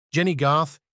Jennie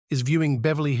Garth is viewing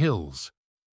Beverly Hills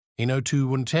in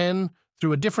 0210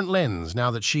 through a different lens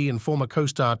now that she and former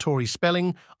co-star Tori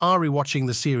Spelling are rewatching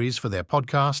the series for their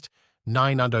podcast,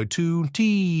 902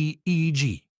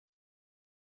 TEG.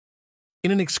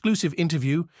 In an exclusive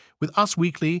interview with Us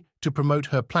Weekly to promote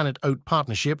her Planet Oat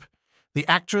partnership, the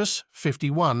actress,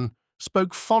 51,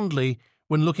 spoke fondly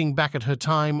when looking back at her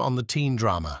time on the teen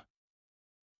drama.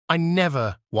 "I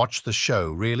never watched the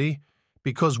show, really,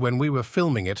 because when we were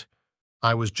filming it,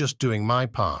 I was just doing my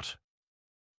part."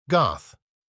 Garth,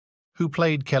 who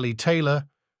played Kelly Taylor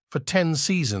for 10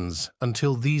 seasons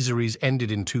until these series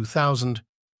ended in 2000,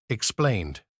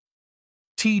 explained,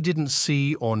 "T didn't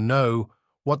see or know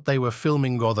what they were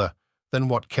filming other than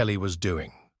what Kelly was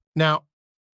doing. Now,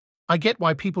 I get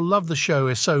why people love the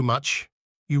show so much.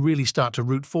 You really start to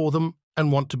root for them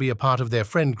and want to be a part of their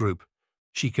friend group,"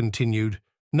 she continued,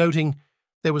 noting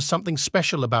there was something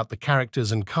special about the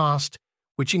characters and cast,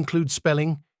 which include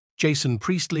Spelling, Jason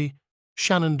Priestley,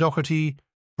 Shannon Doherty,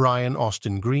 Brian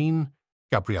Austin Green,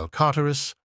 Gabrielle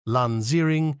Carteris, Lon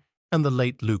Ziering, and the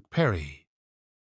late Luke Perry.